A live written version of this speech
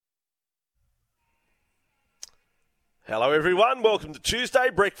Hello everyone, welcome to Tuesday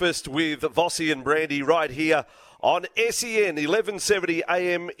Breakfast with Vossi and Brandy right here on SEN 1170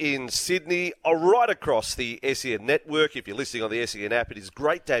 AM in Sydney, right across the SEN network. If you're listening on the SEN app, it is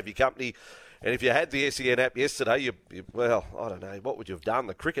great to have your company. And if you had the SEN app yesterday, well, I don't know, what would you have done?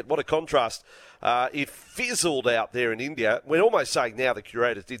 The cricket, what a contrast. It fizzled out there in India. We're almost saying now the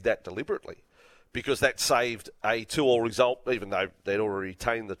curators did that deliberately, because that saved a 2-2 result, even though they'd already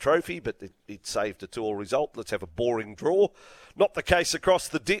retained the trophy, but it saved a 2-2 result. Let's have a boring draw. Not the case across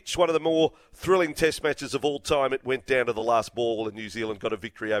the ditch. One of the more thrilling test matches of all time. It went down to the last ball and New Zealand got a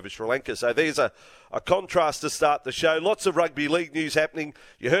victory over Sri Lanka. So there's a contrast to start the show. Lots of rugby league news happening.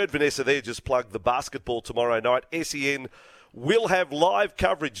 You heard Vanessa there just plug the basketball tomorrow night. SEN will have live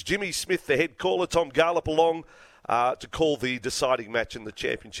coverage. Jimmy Smith, the head caller, Tom Garlip along to call the deciding match in the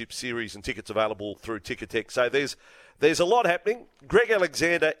Championship Series, and tickets available through Ticketek. So there's a lot happening. Greg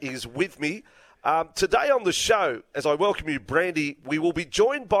Alexander is with me. Today on the show, as I welcome you, Brandy, we will be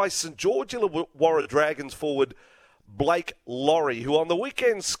joined by St George Illawarra Dragons forward Blake Lawrie, who on the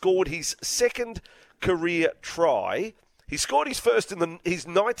weekend scored his second career try. He scored his first in his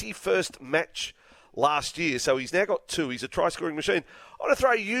 91st match last year, so he's now got 2. He's a try-scoring machine. I want to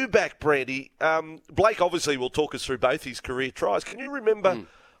throw you back, Brandy. Blake obviously will talk us through both his career tries. Can you remember, I'm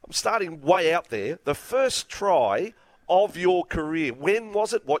starting way out there, the first try of your career? When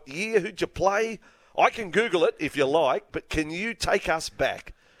was it? What year? Who'd you play? I can Google it if you like, but can you take us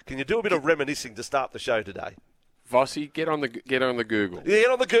back? Can you do a bit of reminiscing to start the show today? Vossi, get on the Google. Yeah, get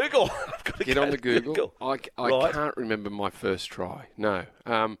on the Google. Get on the Google. I Right. can't remember my first try. No.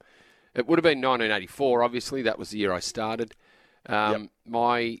 It would have been 1984, obviously. That was the year I started.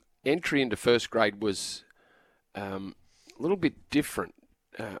 My entry into first grade was a little bit different.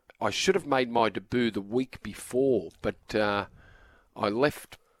 I should have made my debut the week before, but I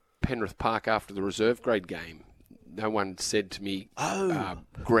left Penrith Park after the reserve grade game. No one said to me,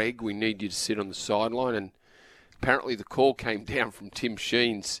 Greg, we need you to sit on the sideline. And apparently the call came down from Tim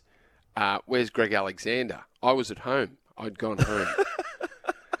Sheens, where's Greg Alexander? I was at home. I'd gone home.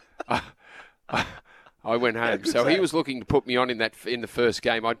 I went home. So he was looking to put me on in the first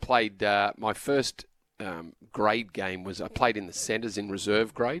game. I'd played my first grade game I played in the centres in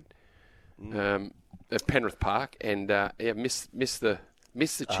reserve grade at Penrith Park, and missed the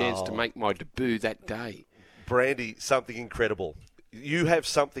chance to make my debut that day. Brandy, something incredible. You have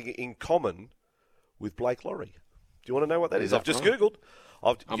something in common with Blake Lawrie. Do you want to know what that is? I've just Googled.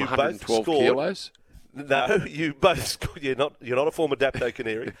 I'm 112 kilos. No, you both scored. You're not a former Dapto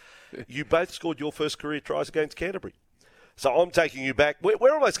Canary. You both scored your first career tries against Canterbury. So I'm taking you back.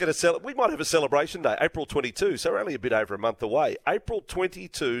 We're almost going to we might have a celebration day, April 22, so we're only a bit over a month away. April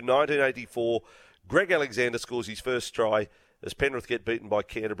 22, 1984, Greg Alexander scores his first try as Penrith get beaten by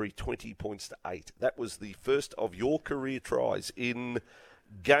Canterbury 20 points to 8. That was the first of your career tries in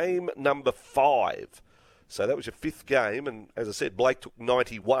game number 5. So that was your 5th game, and as I said, Blake took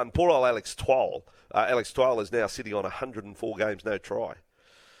 91. Poor old Alex Twal. Alex Twal is now sitting on 104 games, no try.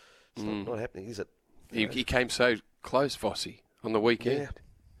 It's not happening, is it? He came so close, Vossi, on the weekend. Yeah.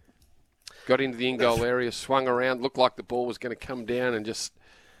 Got into the in-goal area, swung around, looked like the ball was going to come down and just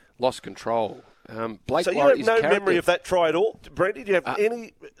lost control. Blake so you Lawrie's have no memory of that try at all? Brandy, do you have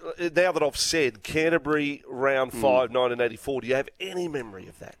any, now that I've said Canterbury round 5, 1984, do you have any memory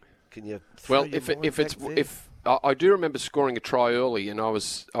of that? Can you Well, if I do remember scoring a try early, and I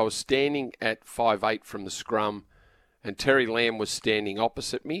was standing at 5'8" from the scrum, and Terry Lamb was standing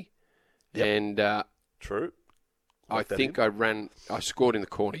opposite me, and true. I think I scored in the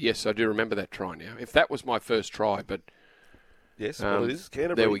corner. Yes, I do remember that try now. If that was my first try, but yes, well, it is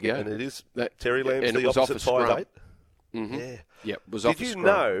Canterbury. There we go. And it is Terry Lamb's and the it was opposite off the 5'8". Mm-hmm. Yeah. Yep, it was off the scrum. Did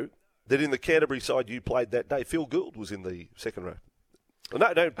you know that in the Canterbury side you played that day, Phil Gould was in the second row?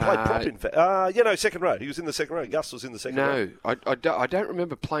 No, played prop in fact. Second row. He was in the second row. Gus was in the second row. No, I don't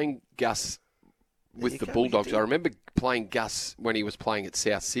remember playing Gus with the Bulldogs. I remember playing Gus when he was playing at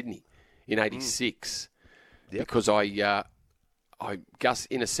South Sydney in '86 because Gus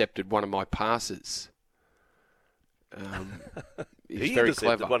intercepted one of my passes. He's very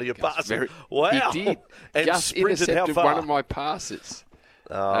clever. One of your passes. Wow. He did. And Gus intercepted one of my passes.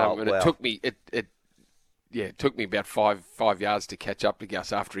 It took me. It took me about five yards to catch up to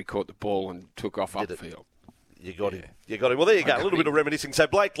Gus after he caught the ball and took off upfield. You got him. Well, there you go. A little bit of reminiscing. So,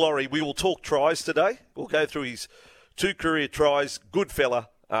 Blake Lawrie, we will talk tries today. We'll go through his 2 career tries. Good fella.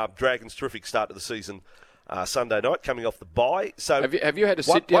 Dragons, terrific start to the season Sunday night, coming off the bye. So, have you had to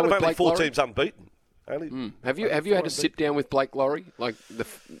sit down with Blake Lawrie? 4 Lawrie? teams unbeaten. Have you had to sit down with Blake Lawrie, like the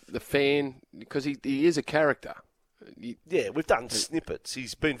fan, because he is a character. We've done snippets.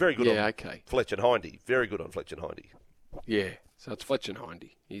 He's been very good on okay. Fletch and Hindy. Very good on Fletch and Hindy. Yeah, so it's Fletcher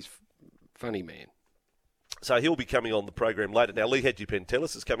Hindy. He's funny man. So he'll be coming on the program later. Now, Lee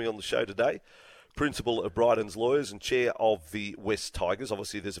Hedgie-Pentelis is coming on the show today, principal of Bryden's Lawyers and chair of the West Tigers.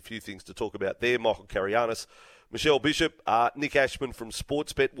 Obviously, there's a few things to talk about there. Michael Carianis, Michelle Bishop, Nick Ashman from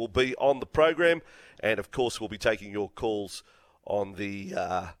Sportsbet will be on the program. And, of course, we'll be taking your calls on the...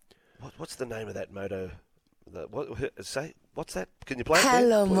 what's the name of that moto? What's that? Can you play it?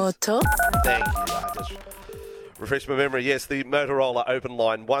 Hello, Moto. Thank you. Just refresh my memory. Yes, the Motorola open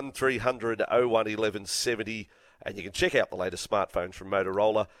line, 1300 01 1170. And you can check out the latest smartphones from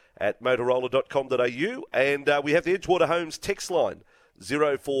Motorola at motorola.com.au. And we have the Edgewater Homes text line,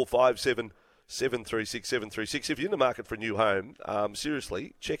 0457 736 736. If you're in the market for a new home,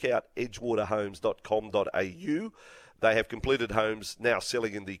 seriously, check out edgewaterhomes.com.au. They have completed homes now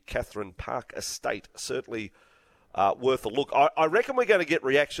selling in the Catherine Park estate. Certainly worth a look. I reckon we're going to get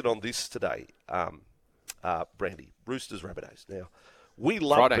reaction on this today, Brandy. Roosters, Rabbitohs. Now, we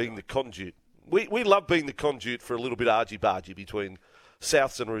love being the conduit. We love being the conduit for a little bit of argy-bargy between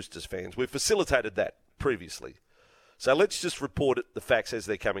Souths and Roosters fans. We've facilitated that previously. So let's just report the facts as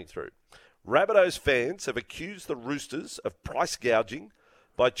they're coming through. Rabbitohs fans have accused the Roosters of price gouging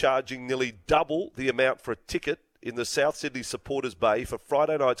by charging nearly double the amount for a ticket in the South Sydney Supporters Bay for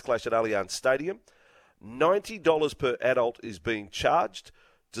Friday night's clash at Allianz Stadium. $90 per adult is being charged,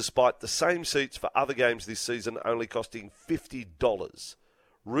 despite the same seats for other games this season only costing $50.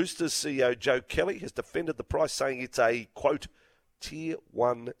 Roosters CEO Joe Kelly has defended the price, saying it's a, quote, Tier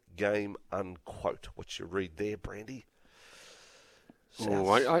 1 game, unquote. What you read there, Brandy?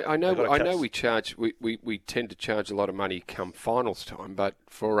 Oh, I know we charge. We tend to charge a lot of money come finals time, but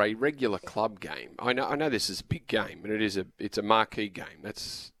for a regular club game, I know this is a big game, and it's a marquee game.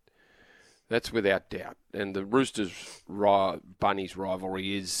 That's without doubt. And the Roosters Bunnies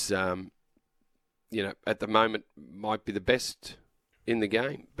rivalry is, at the moment might be the best in the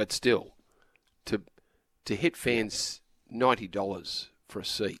game, but still, to hit fans $90 for a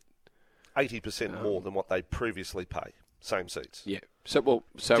seat, 80% more than what they previously pay. Same seats. Yeah. Were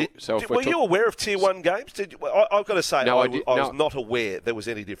you aware of Tier 1 games? I've got to say, I was not aware there was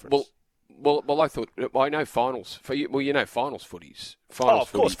any difference. Well, I thought I know finals. Finals footies.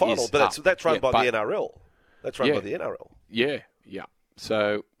 Of course, finals, but that's run by the NRL. That's run by the NRL. Yeah.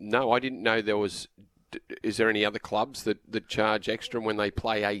 So no, I didn't know there was. Is there any other clubs that charge extra when they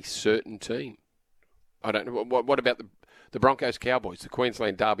play a certain team? I don't know. What about the Broncos Cowboys, the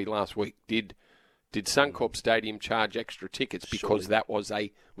Queensland Derby last week? Did Suncorp Stadium charge extra tickets because that was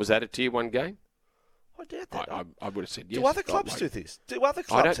that a Tier 1 game? I doubt that. I would have said yes. Do other clubs do this? Do other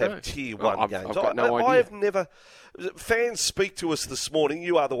clubs have Tier 1 games? I've got no idea. I have never... Fans speak to us this morning.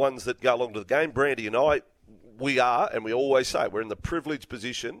 You are the ones that go along to the game. Brandy and I, we are, and we always say, we're in the privileged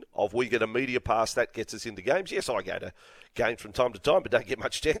position of we get a media pass that gets us into games. Yes, I go to games from time to time, but don't get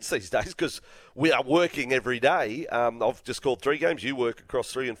much chance these days because we are working every day. I've just called 3 games. You work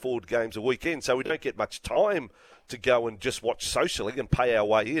across 3 and 4 games a weekend, so we don't get much time to go and just watch socially and pay our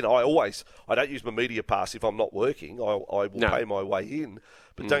way in. I don't use my media pass if I'm not working. I will pay my way in,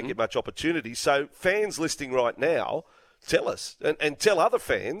 but don't get much opportunity. So fans listening right now, tell us and tell other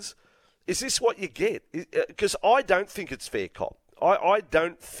fans, is this what you get? Because I don't think it's fair cop. I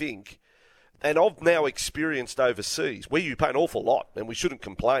don't think, and I've now experienced overseas where you pay an awful lot, and we shouldn't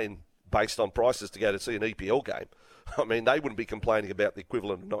complain based on prices to go to see an EPL game. I mean, they wouldn't be complaining about the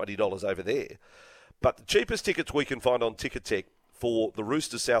equivalent of $90 over there. But the cheapest tickets we can find on Ticketek for the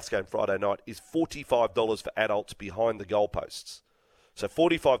Roosters Souths game Friday night is $45 for adults behind the goalposts. So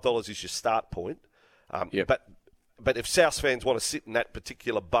 $45 is your start point. But if Souths fans want to sit in that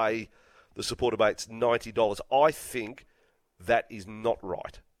particular bay, the supporter bay, it's $90. I think that is not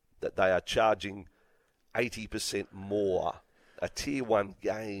right, that they are charging 80% more. A Tier 1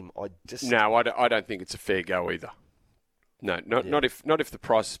 game, No, I don't think it's a fair go either. No, not if the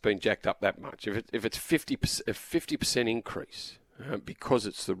price has been jacked up that much. If it's 50% increase because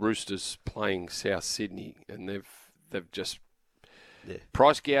it's the Roosters playing South Sydney and they've just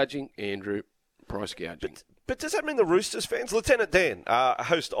price gouging, Andrew, price gouging. But does that mean the Roosters fans? Lieutenant Dan,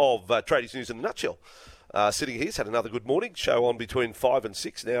 host of Tradies News in a Nutshell, sitting here, has had another good morning show on between 5 and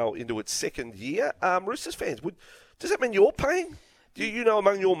 6, now into its second year. Roosters fans, does that mean you're paying? Do you know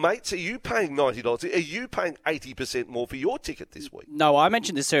among your mates, are you paying $90? Are you paying 80% more for your ticket this week? No, I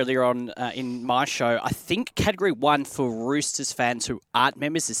mentioned this earlier on in my show. I think Category 1 for Roosters fans who aren't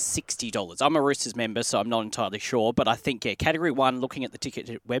members is $60. I'm a Roosters member, so I'm not entirely sure. But I think, Category 1, looking at the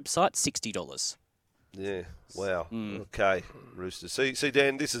ticket website, $60. Yeah, wow. Okay, Roosters. See,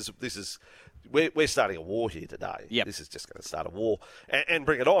 Dan, this is we're starting a war here today. Yep. This is just going to start a war and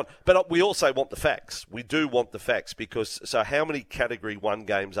bring it on. But we also want the facts. We do want the facts because, so how many Category 1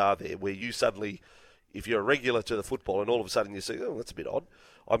 games are there where you suddenly, if you're a regular to the football and all of a sudden you see, oh, that's a bit odd.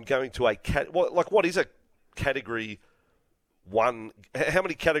 I'm going to what is a Category 1? How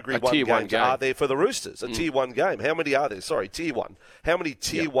many Category 1 games are there for the Roosters? A Tier 1 game. How many are there? Sorry, Tier 1. How many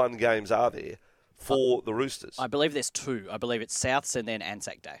Tier 1 games are there for the Roosters? I believe there's 2. I believe it's Souths and then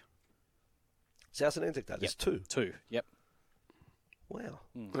Anzac Day. South and Anzac Day. There's 2. 2, yep. Wow.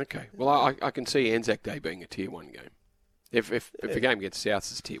 Okay. Well, I can see Anzac Day being a Tier 1 game. If a game against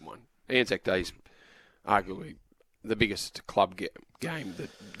Souths is Tier 1. Anzac Day's arguably the biggest club game that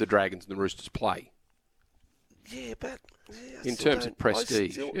the Dragons and the Roosters play. Yeah, but... in terms of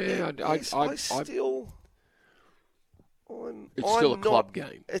prestige. It's still a club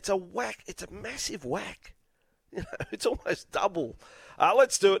game. It's a whack. It's a massive whack. It's almost double.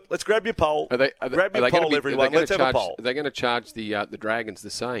 Let's do it. Let's grab your poll. Grab your poll, everyone. Let's have a poll. Are they going to charge the Dragons the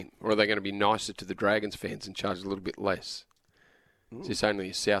same? Or are they going to be nicer to the Dragons fans and charge a little bit less? Is this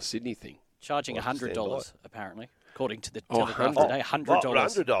only a South Sydney thing? Charging $100, apparently, according to the Telegraph today. $100.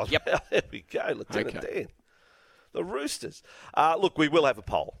 $100. Yep. There we go. Lieutenant Dan. The Roosters. Look, we will have a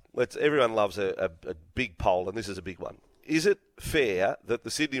poll. Everyone loves a big poll, and this is a big one. Is it fair that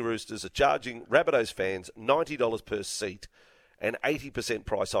the Sydney Roosters are charging Rabbitohs fans $90 per seat and 80%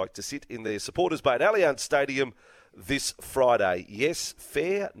 price hike to sit in their supporters' bay at Allianz Stadium this Friday? Yes,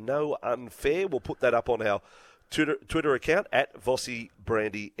 fair, no, unfair. We'll put that up on our Twitter account, at Vossi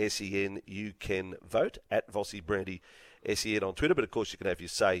Brandy SEN. You can vote at Vossi Brandy SEN on Twitter, but of course you can have your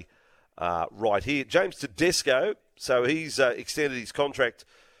say right here. James Tedesco, so he's extended his contract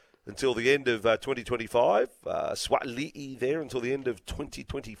until the end of 2025. Swali'i there until the end of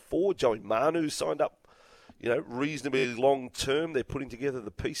 2024. Joey Manu signed up, reasonably long term. They're putting together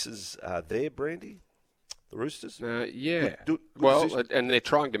the pieces there, Brandy. The Roosters? Yeah. Good and they're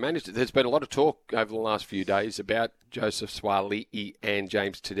trying to manage it. There's been a lot of talk over the last few days about Joseph Swali'i and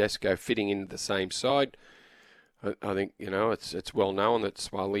James Tedesco fitting into the same side. I think, it's well known that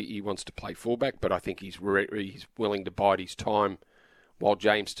Swali'i wants to play fullback, but I think he's willing to bide his time while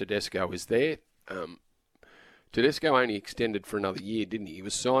James Tedesco is there. Tedesco only extended for another year, didn't he? He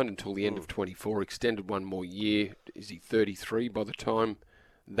was signed until the end of 24, extended one more year. Is he 33 by the time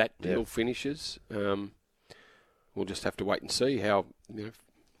that deal finishes? We'll just have to wait and see how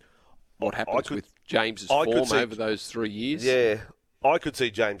what happens with James's form over those 3 years. Yeah, I could see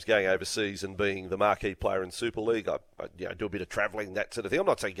James going overseas and being the marquee player in Super League. I do a bit of travelling, that sort of thing. I'm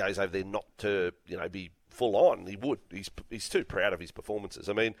not saying he goes over there not to be full on. He would. He's too proud of his performances.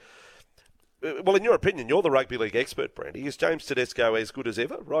 I mean, well, in your opinion, you're the rugby league expert, Brandy. Is James Tedesco as good as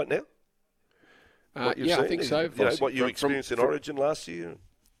ever right now? I think so. What you experienced in Origin last year?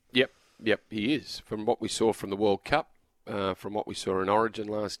 Yep, he is. From what we saw from the World Cup, from what we saw in Origin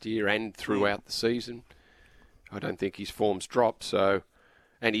last year and throughout the season, I don't think his form's dropped. So,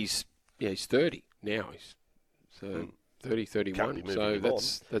 and he's 30 now. He's 30, 31. So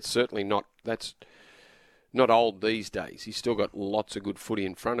that's certainly not old these days. He's still got lots of good footy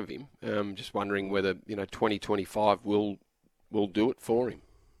in front of him. Just wondering whether 2025 will do it for him,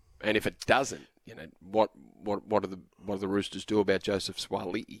 and if it doesn't, what do the Roosters do about Joseph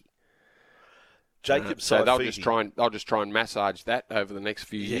Swali'i? Jacob so they'll just try and massage that over the next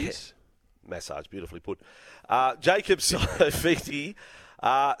few years. Massage, beautifully put. Jacob Saifiti,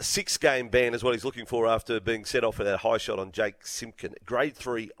 6-game ban is what he's looking for after being set off for that high shot on Jake Simpkin. Grade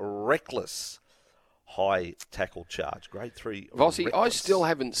 3 reckless high tackle charge. Grade 3 Vossi, reckless. I still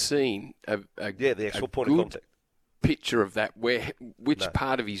haven't seen the actual point of contact picture of that, which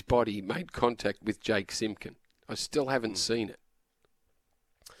part of his body made contact with Jake Simpkin. I still haven't seen it.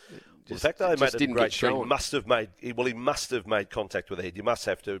 The fact that he made it grade 3, he must have made contact with the head. You must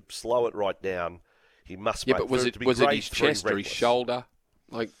have to slow it right down. He must make but was it his chest or his shoulder?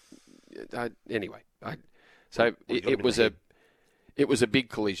 Anyway, it was a big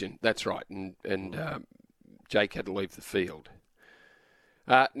collision. That's right, and Jake had to leave the field.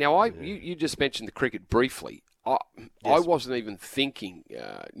 Now, you just mentioned the cricket briefly. I wasn't even thinking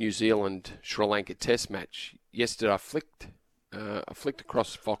New Zealand Sri Lanka Test match yesterday. I flicked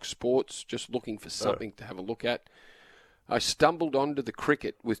across Fox Sports, just looking for something to have a look at. I stumbled onto the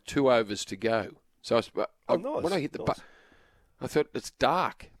cricket with 2 overs to go. So when I hit the button, I thought it's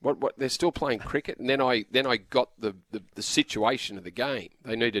dark. What? They're still playing cricket, and then I got the situation of the game.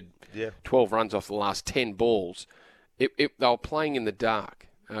 They needed 12 runs off the last 10 balls. They were playing in the dark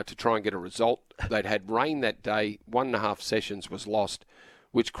to try and get a result. They'd had rain that day. 1.5 sessions was lost,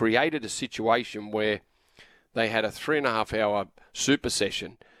 which created a situation where they had a 3.5-hour super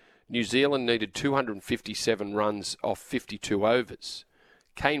session New Zealand needed 257 runs off 52 overs.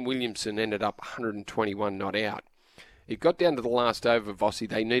 Kane Williamson ended up 121 not out. It got down to the last over, Vossi.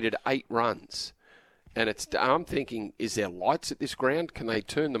 They needed 8 runs. And I'm thinking, is there lights at this ground? Can they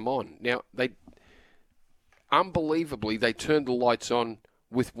turn them on? Now, unbelievably, they turned the lights on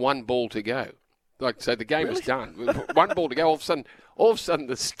with 1 ball to go. So the game was done. 1 ball to go. All of a sudden,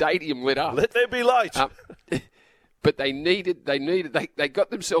 the stadium lit up. Let there be light. But they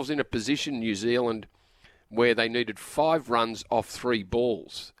got themselves in a position, New Zealand, where they needed 5 runs off 3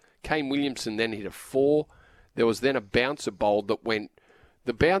 balls. Kane Williamson then hit a 4. There was then a bouncer bowled that went.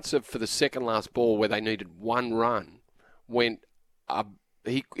 The bouncer for the second last ball, where they needed 1 run, went.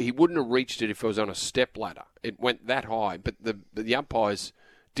 He wouldn't have reached it if it was on a step ladder. It went that high, but the umpires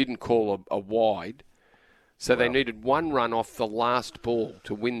didn't call a wide, so they needed 1 run off the last ball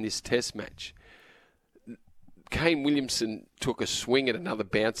to win this Test match. Kane Williamson took a swing at another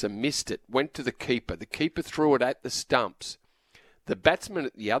bouncer, missed it, went to the keeper. The keeper threw it at the stumps. The batsman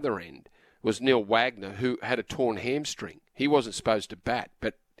at the other end was Neil Wagner, who had a torn hamstring. He wasn't supposed to bat,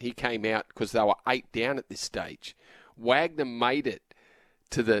 but he came out because they were 8 down at this stage. Wagner made it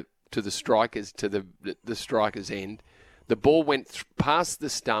to the strikers, to the strikers' end. The ball went past the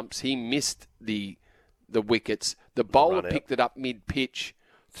stumps. He missed the wickets. The bowler picked it up mid-pitch,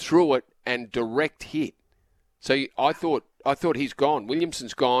 threw it, and direct hit. So I thought he's gone.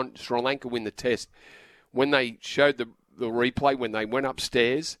 Williamson's gone. Sri Lanka win the Test. When they showed the replay, when they went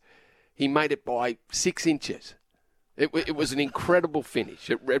upstairs, he made it by 6 inches. It was an incredible finish.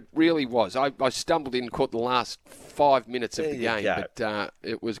 It really was. I stumbled in and caught the last 5 minutes of the game, but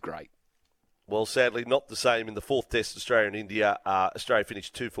it was great. Well, sadly, not the same in the 4th Test, Australia and India. Australia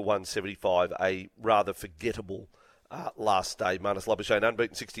finished 2 for 175, a rather forgettable last day. Marnus Labuschagne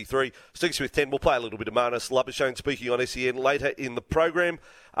unbeaten 63. Steve Smith 10. We'll play a little bit of Marnus Labuschagne speaking on SEN later in the program.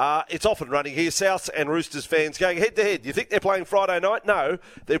 It's off and running here. Souths and Roosters fans going head-to-head. You think they're playing Friday night? No,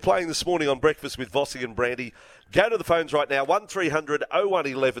 they're playing this morning on Breakfast with Vossi and Brandy. Go to the phones right now, 1300 01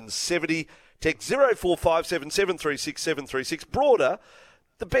 1170. Text 0457 736 736. Broader,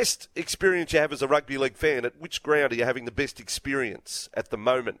 the best experience you have as a rugby league fan, at which ground are you having the best experience at the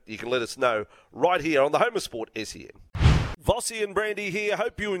moment? You can let us know right here on the Home of Sport SEN. Vossi and Brandy here.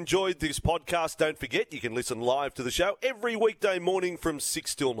 Hope you enjoyed this podcast. Don't forget, you can listen live to the show every weekday morning from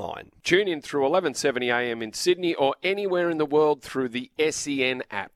 6 till 9. Tune in through 1170 AM in Sydney or anywhere in the world through the SEN app.